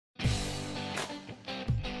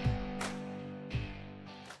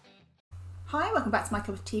Hi, welcome back to My Cup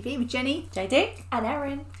of TV with Jenny, JD and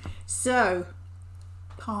Erin. So,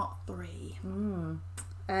 part 3.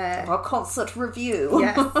 our concert review.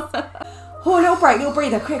 Yes. Oh, little break, little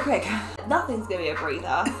breather, quick. Nothing's gonna be a breather.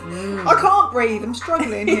 I can't breathe, I'm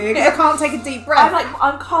struggling here because I can't take a deep breath.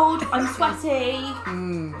 I'm cold, I'm sweaty.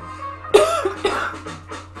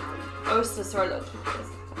 I was just sorry, look.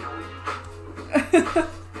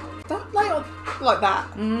 Don't lay on like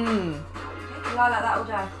that. Lie like that all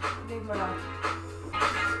day. Leave me alone.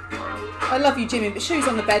 I love you, Jimmy, but shoes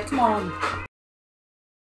on the bed, come on.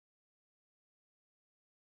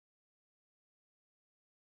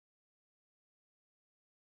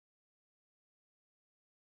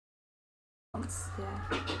 Yeah.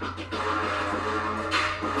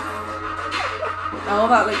 Oh,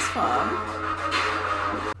 that looks fun.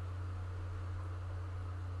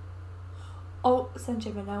 Oh, send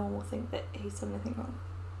Jim and no one will think that he's done anything wrong.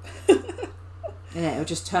 Yeah, it'll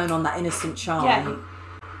just turn on that innocent charm. Yeah.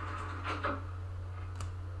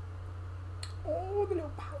 Oh, the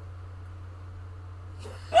little pout.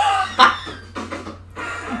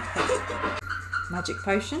 Magic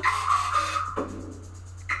potion.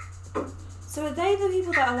 So are they the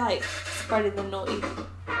people that are like spreading the naughty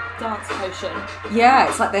dance potion? Yeah,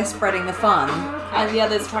 it's like they're spreading the fun. And the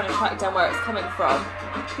others trying to track down where it's coming from.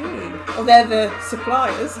 Or they're the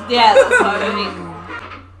suppliers. Yeah, that's what I mean.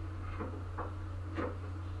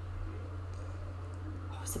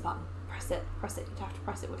 Oh, it's a button. Press it. Press it. You'd have to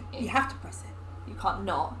press it, wouldn't you? You have to press it. You can't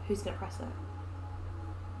not. Who's going to press it?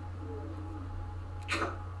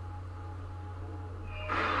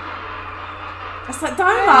 That's like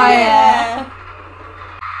dynamite. Yeah.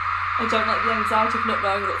 I don't like the anxiety of not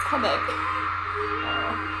knowing that it's coming.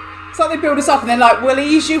 It's like they build us up and then like, we'll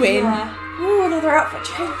ease you in. Yeah. Ooh, another outfit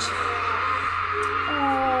change.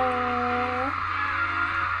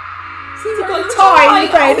 Seems like got a a tie in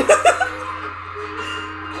tie. bed.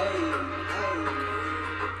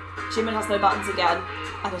 Jimin has no buttons again.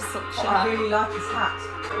 And a silk shirt. I really like his hat.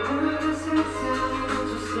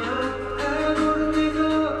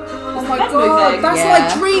 Oh my bed god, moving. that's Yeah. my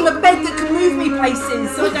dream, a bed that can move me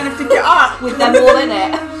places so I don't have to get up. With them all in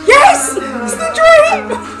it. Yes! It's the dream!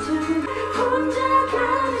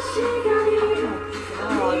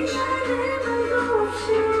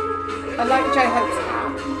 I like J-Hope's hat.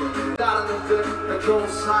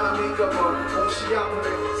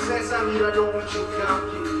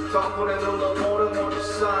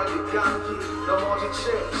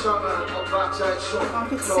 I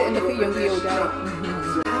could sit and look at Youngie all day.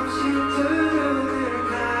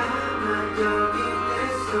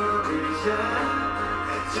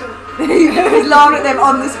 He's laughing at them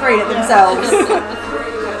on the screen at themselves.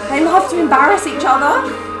 They love to embarrass each other.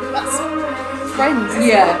 That's friends, isn't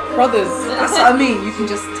Yeah. it? Brothers. That's what I mean. You can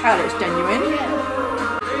just tell it's genuine.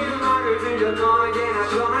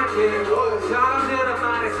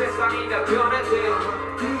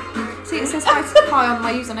 See, it says hi on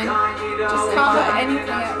my username. Just can't put anything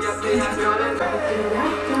else.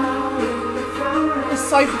 A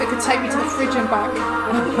sofa that could take me to the fridge and back.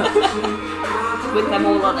 With them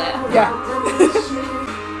all on it. Yeah.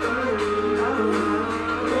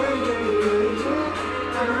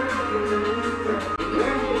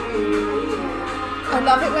 I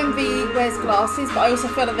love it when V wears glasses, but I also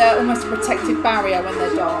feel that they're almost a protective barrier when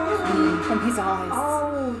they're dark from his eyes.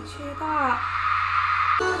 Oh, cheer that.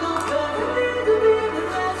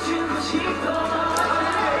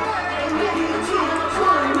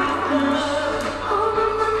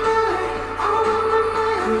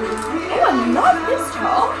 Oh, I love this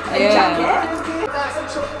top and jacket.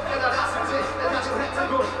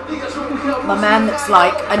 My man looks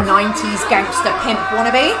like a 90s gangster pimp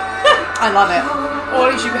wannabe. I love it. Or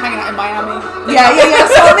at least you'd be hanging out in Miami. Yeah,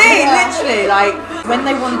 that's what I mean. Literally, like when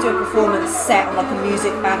they want to do a performance set on like a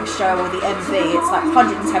music bank show or the MV, it's like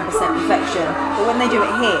 110% perfection. But when they do it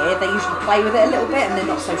here, they usually play with it a little bit and they're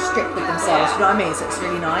not so strict with themselves. You know what I mean? So it's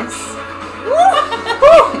really nice.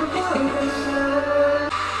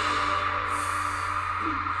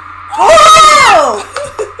 Oh!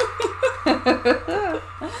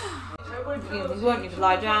 You won't need to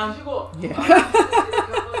lie down.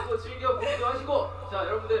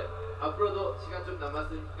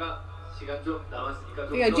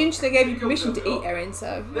 Yeah, Ginger gave you permission to eat, Erin,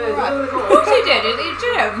 so. Alright. Of course you did. It's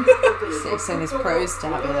your gym. It's in his pros to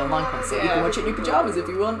having an online concert. You can watch it in your pyjamas if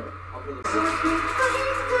you want.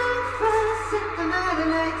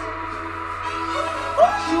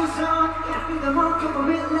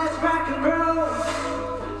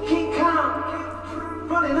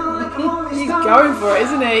 He's going for it,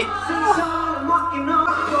 isn't he?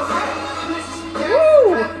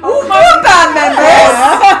 Ooh, more band members!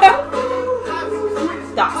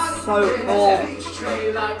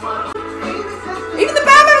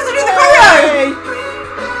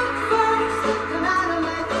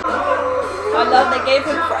 love they gave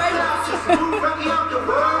him friends.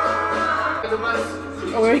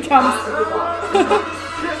 Oh, here he comes.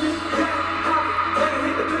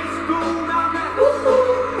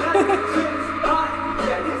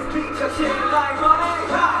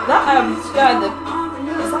 That guy in the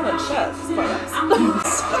salmon shirt is quite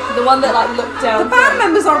nice. The one that like looked down. The band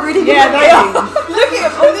members are really good. Yeah, they are. Look at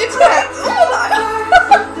him on the internet.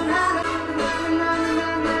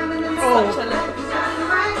 Oh. Such a little.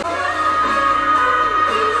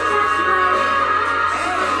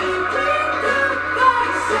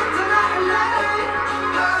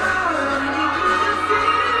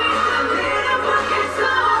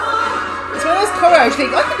 It's one of those choreo you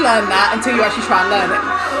think, I could learn that until you actually try and learn it.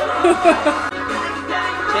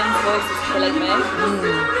 Jen's voice is killing me.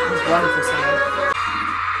 It's wonderful singing.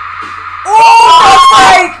 Oh,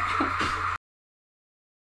 Mike!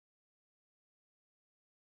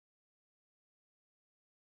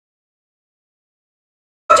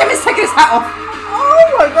 Jim is taking his hat off.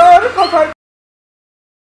 Oh my god, I can't go.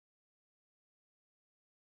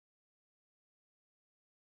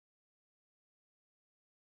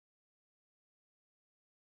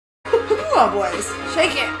 Come on, boys.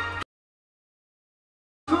 Shake it.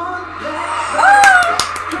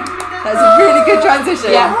 That's a really good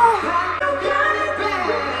transition. Yeah.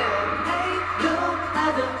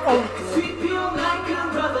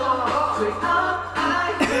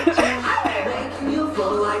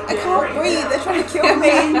 I can't breathe. They're trying to kill me.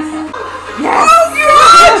 Yes!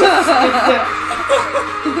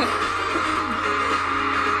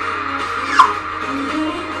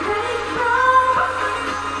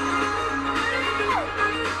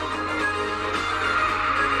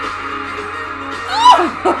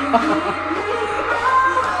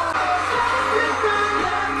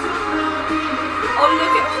 Oh,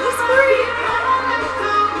 look at all the screen.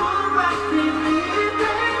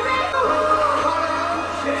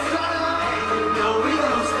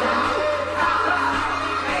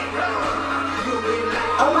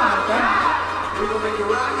 Oh my god.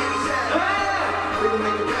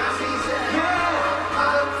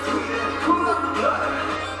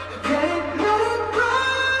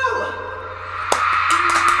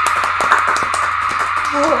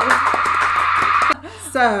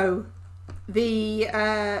 So, the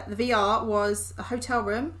VR was a hotel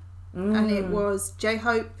room, and it was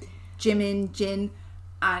J-Hope, Jimin, Jin,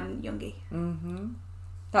 and Yoongi.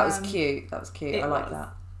 That was cute. That was cute. I like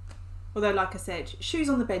that. Although, like I said, shoes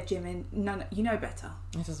on the bed, Jimin. No, you know better.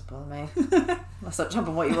 It doesn't bother me. Let's not jump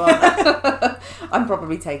on what you want. I'm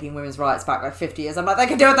probably taking women's rights back like 50 years. I'm like, they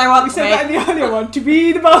can do what they want We to said me. that in the earlier one, to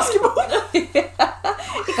be the basketball.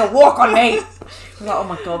 You can walk on me. I'm like, oh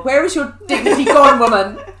my god, where is your dignity gone,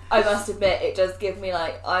 woman? I must admit, it does give me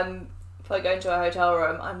like, if I go into a hotel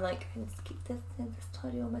room, I'm like, let's keep this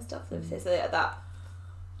tidy all my stuff. So like that.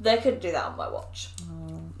 They couldn't do that on my watch.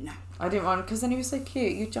 No. I didn't want, because then he was so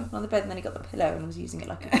cute. You jumping on the bed and then he got the pillow and was using it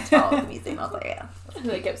like a guitar with music. And I was like, yeah.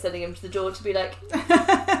 And I kept sending him to the door to be like,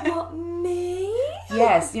 what, me?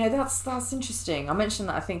 Yes, you know, that's interesting. I mentioned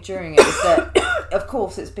that I think during it is that, of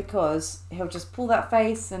course, it's because he'll just pull that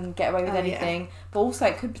face and get away with anything. Yeah. But also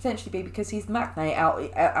it could potentially be because he's the matinee out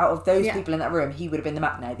of those people in that room. He would have been the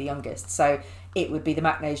matinee, the youngest. So it would be the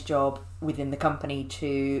matinee's job within the company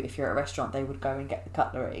to, if you're at a restaurant, they would go and get the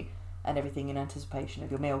cutlery and everything in anticipation of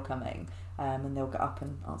your meal coming. And they'll get up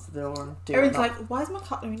and answer the door and do it. Everyone's like, why is my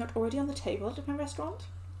cutlery not already on the table at my restaurant?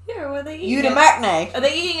 Yeah, were they eating you the matinee. Are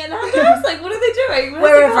they eating it in Nando's? Like, what are they doing?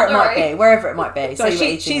 Wherever it might be. So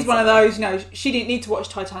she's one of those, you know, she didn't need to watch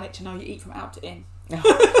Titanic to know you eat from out to in. Why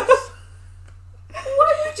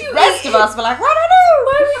would you The rest of us were like, what do I do?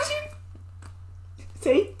 Why would you...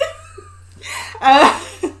 See?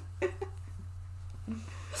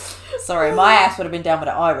 Sorry, my ass would have been down with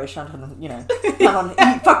the Irish on, you know, on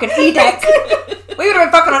fucking E-deck. We would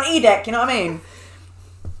have been fucking on E-deck, you know what I mean?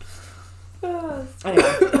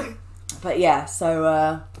 Anyway. But yeah,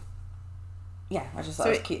 so, yeah, I just thought it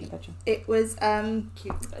was cute in the bedroom. It was,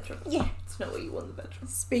 cute in the bedroom. Yeah. It's not what you want in the bedroom.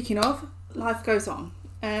 Speaking of, life goes on.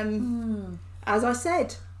 As I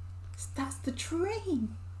said, that's the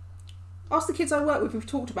dream. Ask the kids I work with, we've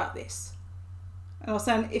talked about this. And I was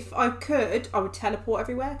saying, if I could, I would teleport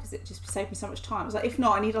everywhere because it just saved me so much time. I was like, if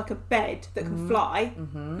not, I need like a bed that can fly.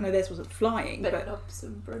 I know theirs wasn't flying, but knobs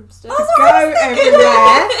and broomsticks. go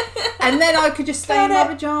everywhere. And then I could just stay in my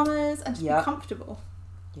pyjamas and just be comfortable.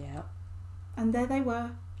 Yeah. And there they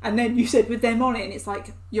were. And then you said with them on it, and it's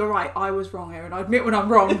like, you're right, I was wrong, Erin. I admit when I'm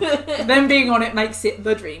wrong. Them being on it makes it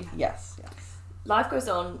the dream. Yes, yes. Life Goes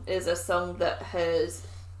On is a song that has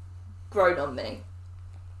grown on me.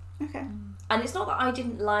 Okay. And it's not that I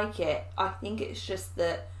didn't like it. I think it's just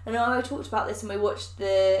that... And I talked about this when we watched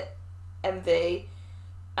the MV.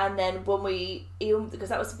 And then when we... Even because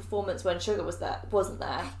that was the performance when Sugar wasn't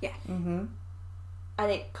there. Yeah. Mm-hmm.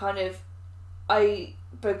 And it kind of... I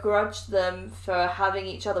begrudged them for having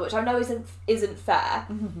each other, which I know isn't fair.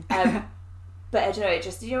 But I don't know, it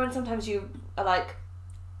just... You know when sometimes you are like...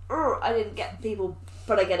 I didn't get people,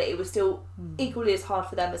 but I get it. It was still equally as hard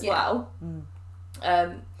for them as well.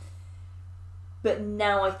 But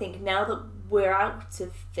now I think, now that we're out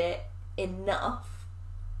of it enough,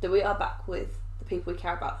 that we are back with the people we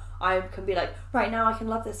care about, I can be like, right, now I can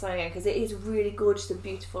love this song again, because it is really gorgeous and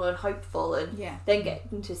beautiful and hopeful, and then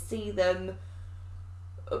getting to see them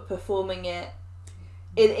performing it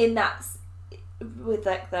in that, with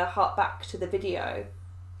like the heart back to the video.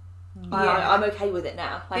 I'm okay with it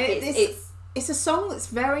now. Like it's a song that's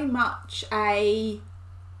very much a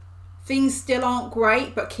things still aren't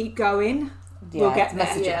great, but keep going. Yeah, we'll get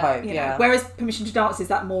message there. of hope. You know? Whereas Permission to Dance is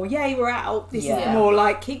that more, yay, we're out. This is more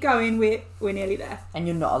like, keep going, we're nearly there. And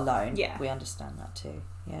you're not alone. Yeah, we understand that too.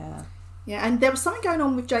 Yeah. Yeah, and there was something going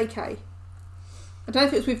on with JK. I don't know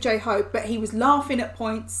if it was with J Hope, but he was laughing at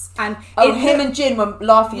points, and him and Jin were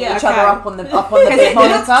laughing at each other up on the big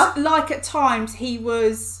monitor. Like at times he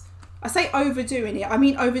was, I say overdoing it. I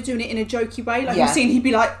mean overdoing it in a jokey way. Like you've seen, he'd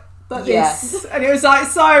be like this, and it was like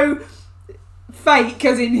so fake,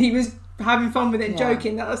 because he was having fun with it and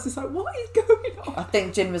joking, that I was just like, what is going on? I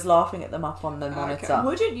think Jin was laughing at them up on the monitor.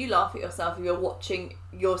 Wouldn't you laugh at yourself if you're watching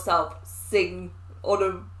yourself sing on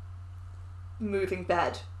a moving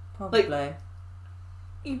bed? Probably. Like,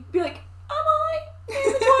 you'd be like, am I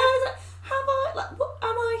in the toilet? Have I? Like, what,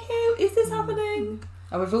 am I here? Is this happening?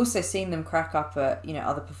 And we've also seen them crack up at, you know,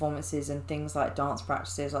 other performances and things like dance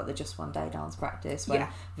practices, like the Just One Day dance practice, when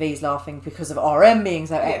V's laughing because of RM being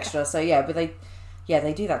so extra. So but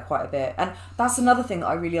they do that quite a bit. And that's another thing that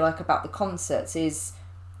I really like about the concerts is,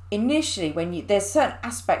 initially when there's certain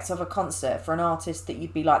aspects of a concert for an artist that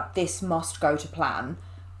you'd be like, this must go to plan.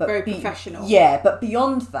 But very professional. Yeah, but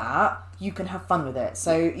beyond that, you can have fun with it.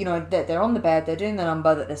 So, you know, they're on the bed, they're doing the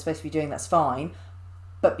number that they're supposed to be doing, that's fine.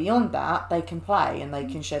 But beyond that, they can play and they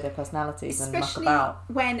can show their personalities and muck about.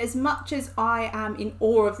 When, as much as I am in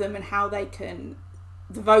awe of them and how they can,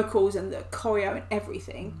 the vocals and the choreo and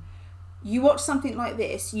everything, you watch something like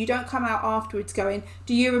this, you don't come out afterwards going,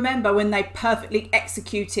 do you remember when they perfectly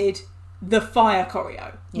executed the fire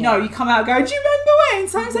choreo? No, you come out going, do you remember when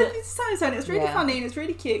so-and-so, and it's really funny and it's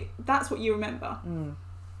really cute. That's what you remember.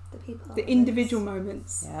 The people, the individual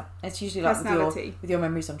moments. Yeah, it's usually like with your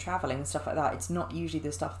memories on travelling and stuff like that. It's not usually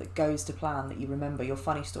the stuff that goes to plan that you remember. Your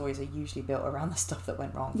funny stories are usually built around the stuff that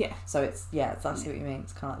went wrong. Yeah. So it's I see what you mean.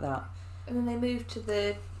 It's kind of like that. And then they moved to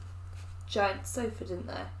the giant sofa, didn't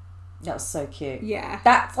they? That was so cute. Yeah.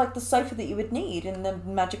 That's like the sofa that you would need in the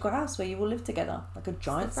magical house where you all live together, like a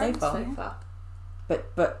giant sofa.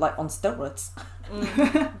 But like on steroids.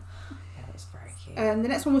 The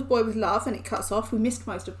next one was Boy With Love, and it cuts off. We missed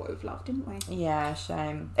most of Boy With Love, didn't we? Yeah,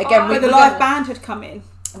 shame. Again, but the live band had come in.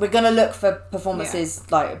 We're going to look for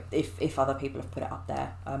performances, like if other people have put it up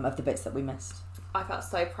there, of the bits that we missed. I felt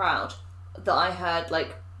so proud that I heard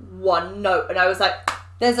like one note, and I was like,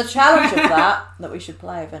 there's a challenge of that we should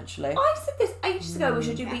play eventually. I said this ages ago, we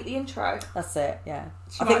should do Beat the Intro. That's it, yeah.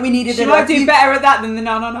 I think we needed She might do better at that than the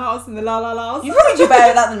na-na-nas and the la-la-las. You probably do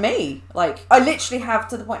better at that than me. Like, I literally have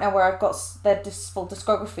to the point now where I've got their full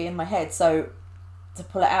discography in my head, so to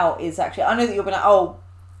pull it out is actually... I know that you're going to,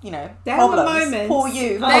 there problems. Were moments. Poor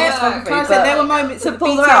you. There were moments to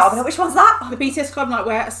pull them out. Which one's that? The BTS club night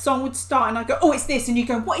where a song would start and I go, oh, it's this, and you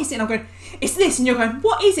go, what is it? And I'm going, it's this, and you're going,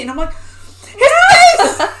 what is it? And I'm like, it's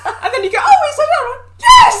this! And then you go, oh, it's that.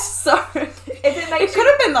 Yes! Sorry. It could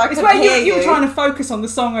have been like, it's where you were trying to focus on the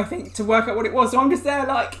song, I think, to work out what it was. So I'm just there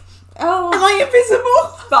like, am I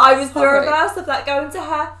invisible? But I was the reverse of that, going to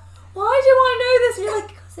her, why do I know this? And you're like,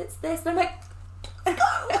 because it's this. And I'm like,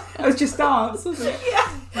 it was just dance, wasn't it?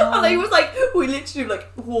 Yeah. And it was like, we literally were like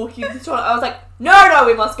walking the toilet. I was like, no,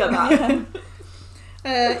 we must go back.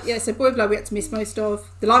 So Boy With Love we had to miss most of.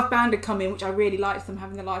 The live band had come in, which I really liked them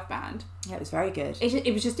having the live band. Yeah, it was very good.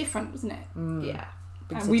 It was just different, wasn't it? Yeah.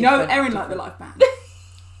 And we know Erin liked the live band.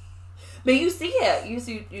 But you see it.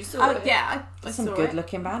 You saw it. Yeah, I some good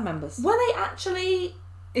looking band members. Were they actually...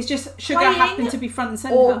 It's just Sugar happened to be front and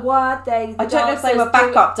centre. Or were they I don't know if they were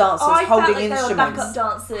backup dancers holding instruments. They were backup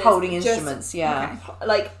dancers. Holding instruments, yeah. Okay.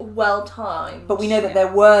 Like, well timed. But we know that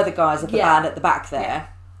there were the guys of the band at the back there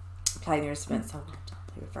playing their instruments. Oh,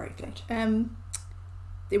 they were very good.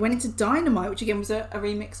 They went into Dynamite, which again was a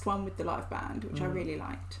remixed one with the live band, which I really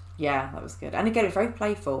liked. Yeah, that was good. And again, it was very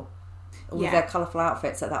playful. all their colourful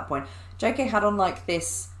outfits at that point. JK had on like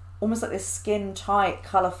this, almost like this skin tight,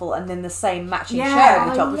 colourful, and then the same matching shirt at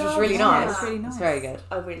the top, which was really nice. It's really nice. It's very good.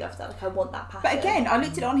 I really love that. Like, I want that pattern. But again, I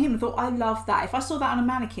looked at it on him and thought, I love that. If I saw that on a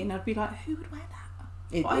mannequin, I'd be like, who would wear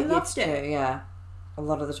that? I loved it. True, yeah. A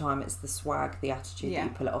lot of the time it's the swag, the attitude that you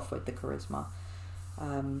pull it off with, the charisma.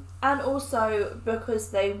 And also,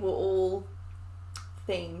 because they were all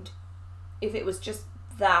themed, if it was just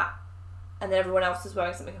that and then everyone else was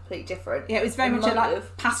wearing something completely different. Yeah, it was very much a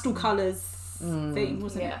like pastel colours theme,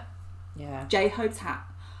 wasn't it? Yeah. J-Hope's hat.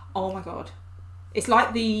 Oh my god. It's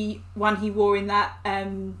like the one he wore in that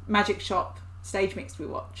Magic Shop stage mix we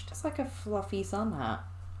watched. It's like a fluffy sun hat.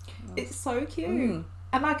 It's so cute.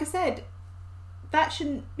 And like I said, that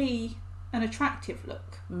shouldn't be an attractive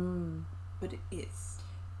look. But it is.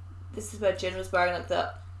 This is where Jin was wearing like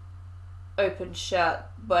the open shirt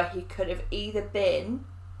where he could have either been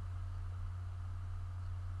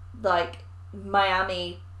like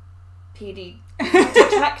Miami PD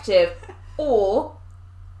detective or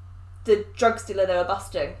the drug dealer they were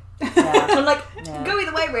busting. Yeah. I'm like, go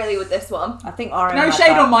either way really with this one. I think RM no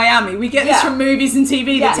shade on Miami. We get this from movies and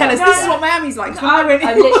TV that tell us this is what Miami's like. I'm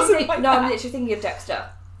literally thinking of Dexter.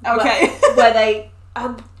 Okay. Where they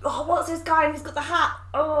what's this guy and he's got the hat?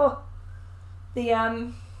 Oh, the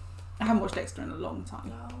I haven't watched Dexter in a long time.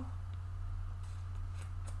 No.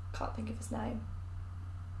 Can't think of his name.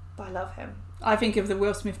 But I love him. I think of the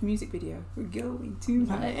Will Smith music video. We're going to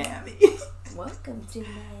Miami. Welcome to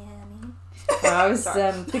Miami. I was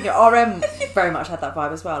thinking RM very much had that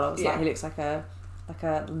vibe as well. I was like, he looks like a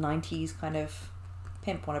 90s kind of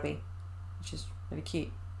pimp wannabe, which is really cute.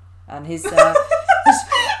 And his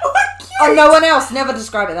no one else never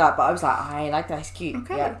described it that, but I was like, I like that, he's cute.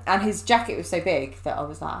 Okay. Yeah. And his jacket was so big that I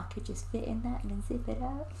was like, I could just fit in that and then zip it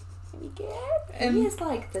up. It'd be good. He is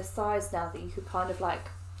like the size now that you could kind of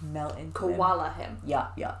like melt into koala him. Yeah.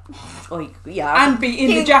 Or and be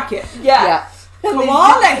in the jacket. Yeah.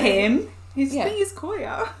 Koala him. His thing is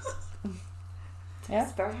Koya. Yeah.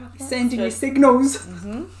 He's very happy. Sending you signals.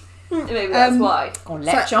 Maybe that's why.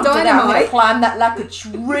 Let's jump to that. I'm going to climb that like a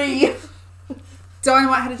tree.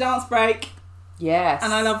 Dynamite had a dance break. Yes.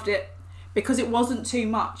 And I loved it. Because it wasn't too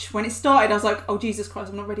much. When it started, I was like, oh, Jesus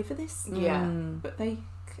Christ, I'm not ready for this. Yeah. But they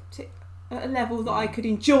kept it at a level that I could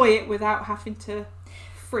enjoy it without having to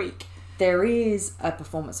freak. There is a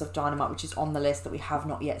performance of Dynamite which is on the list that we have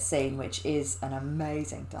not yet seen, which is an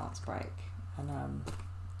amazing dance break. And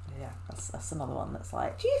that's another one that's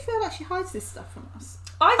like... Do you feel like she hides this stuff from us?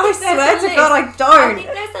 I swear to God, I don't. I think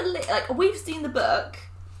there's a list. Like, we've seen the book,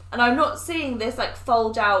 and I'm not seeing this like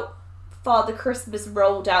fold out Father Christmas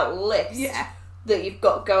rolled out list that you've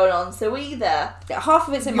got going on. So either half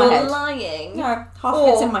of it's in my head. You're lying. No, half of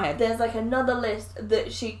it's in my head. There's like another list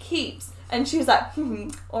that she keeps, and she's like,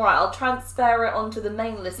 all right, I'll transfer it onto the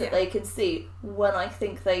main list that they can see when I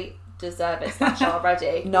think they deserve it / are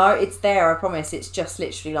ready. No, it's there. I promise. It's just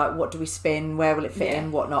literally like, what do we spin? Where will it fit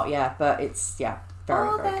in? What not? Yeah, but it's very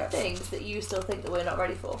Are very there good. things that you still think that we're not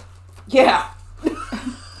ready for? Yeah.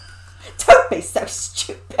 Don't be so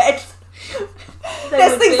stupid.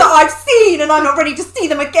 There's things that I've seen and I'm not ready to see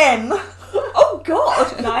them again. Oh God,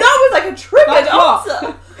 that was like a triggered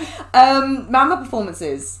answer. Mama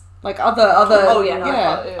performances, like other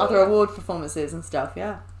other award performances and stuff.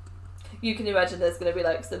 Yeah. You can imagine there's going to be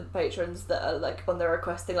like some patrons that are like on their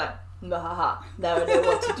requesting like, nah, now I know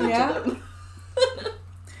what to do to them.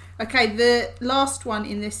 Okay, the last one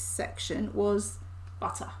in this section was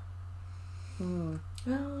Butter. Oh,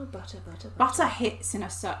 butter. Butter hits in a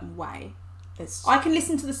certain way. I can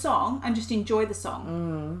listen to the song and just enjoy the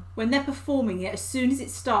song. When they're performing it, as soon as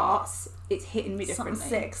it starts, it's hitting me differently.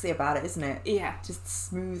 Something sexy about it, isn't it? Yeah. Just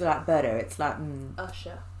smooth like butter. It's like...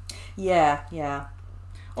 Usher. Yeah.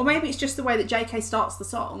 Or maybe it's just the way that JK starts the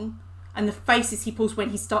song and the faces he pulls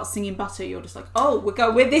when he starts singing Butter. You're just like, oh,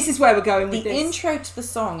 this is where we're going with this. The intro to the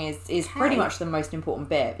song is pretty much the most important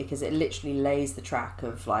bit because it literally lays the track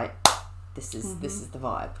of like, this is the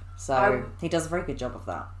vibe. So he does a very good job of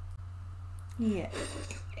that. Yeah.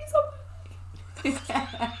 It's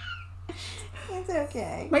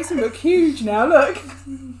okay. Makes him look huge now, look.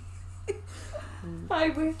 We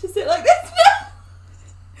have to sit like this now.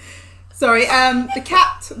 Sorry, the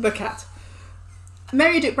cat.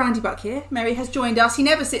 Mary Duke Brandybuck here. Mary has joined us. He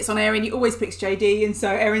never sits on Erin, he always picks JD, and so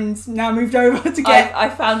Erin's now moved over to get... I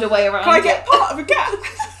found a way around Can I get part of a cat?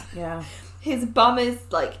 Yeah. His bum is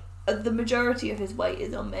like, the majority of his weight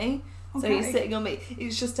is on me. So Okay. he's sitting on me.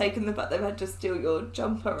 He's just taken the fact they've had to steal your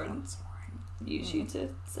jumper and use you to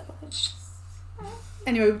sell it.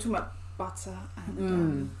 Anyway, we're talking about Butter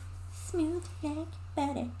and... Smooth like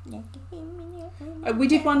We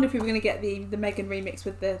did wonder if we were going to get the Megan remix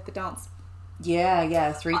with the dance.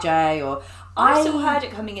 Yeah, 3J or... I still heard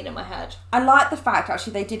it coming in my head. I like the fact,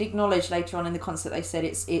 actually, they did acknowledge later on in the concert, they said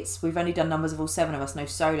it's we've only done numbers of all 7 of us, no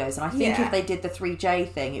solos. And I think if they did the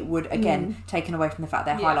 3J thing, it would, again, taken away from the fact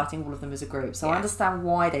they're highlighting all of them as a group. So I understand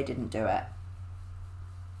why they didn't do it.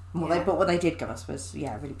 But what they did give us was,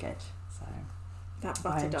 really good. So that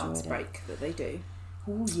butter dance break that they do.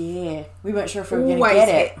 Oh, yeah. We weren't sure if we were going to get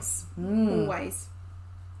it. Always.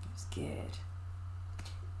 It was good.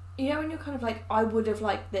 You know when you're kind of like, I would have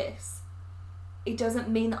liked this, it doesn't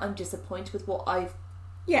mean that I'm disappointed with what I've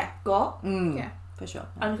got. Yeah, for sure.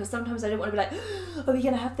 And because sometimes I don't want to be like, are we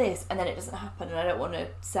going to have this? And then it doesn't happen and I don't want to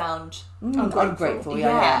sound ungrateful.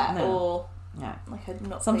 Or like I'm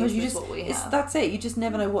not sometimes you with just, what we have. that's it, you just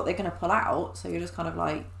never know what they're going to pull out, so you're just kind of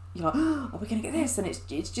like, you're like, oh, are we going to get this? And it's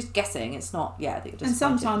just guessing. It's not, and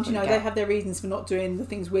sometimes, they have their reasons for not doing the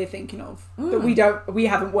things we're thinking of that we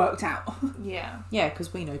haven't worked out. Yeah,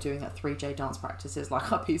 because we know doing that 3J dance practice is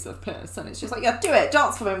like our piece of piss, and it's just like, do it,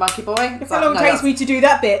 dance for me, monkey boy. It's how long it takes me to do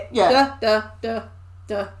that bit. Yeah. Da.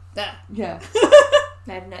 Yeah.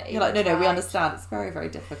 You're like, no, we understand. It's very, very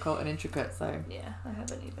difficult and intricate, so. Yeah, I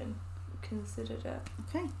haven't even considered it.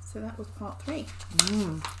 Okay, so that was part 3.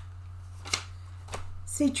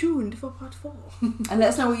 Stay tuned for part 4. And let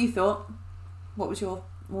us know what you thought. What was your...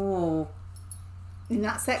 In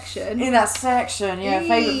that section,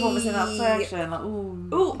 favourite performance in that section. Like,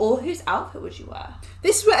 Ooh, or whose outfit would you wear?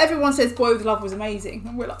 This is where everyone says Boy With Love was amazing.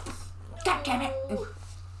 And we're like, God damn it.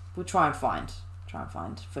 We'll try and find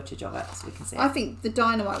footage of it so we can see it. I think the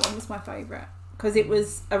Dynamite one was my favourite. Because it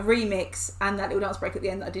was a remix and that little dance break at the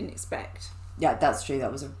end that I didn't expect. Yeah, that's true.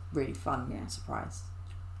 That was a really fun surprise.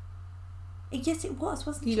 Yes, it was,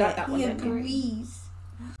 wasn't it? You like that one, didn't you? agrees.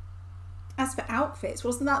 As for outfits,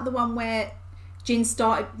 wasn't that the one where Jimin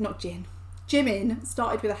started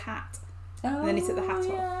with a hat? And then he took the hat off.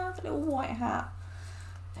 Yeah, the little white hat.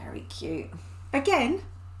 Very cute. Again,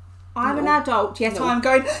 I'm an adult, yet I'm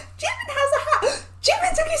going, Jimin has a hat!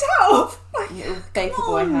 Jimin took his hat off! Like, Little baby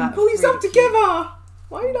boy hat. Pull yourself together!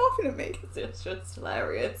 Why are you laughing at me? It's just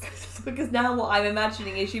hilarious. Because now what I'm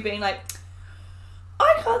imagining is you being like,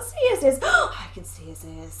 I can't see his ears. I can see his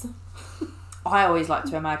ears. I always like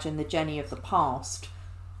to imagine the Jenny of the past,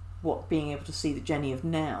 being able to see the Jenny of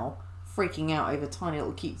now, freaking out over tiny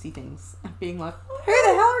little cutesy things and being like, who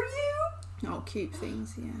the hell are you? Oh, cute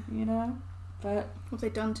things, yeah. But what have they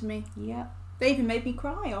done to me? Yeah. They even made me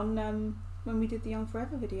cry on when we did the Young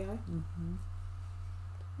Forever video.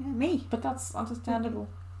 Yeah, me. But that's understandable.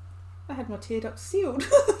 I had my tear ducts sealed.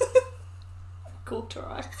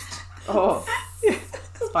 Cauterized. Oh.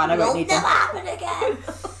 It's fine, I won't need them. Happen again.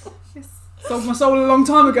 Sold my soul a long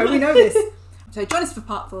time ago, we know this. So join us for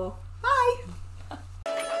part 4.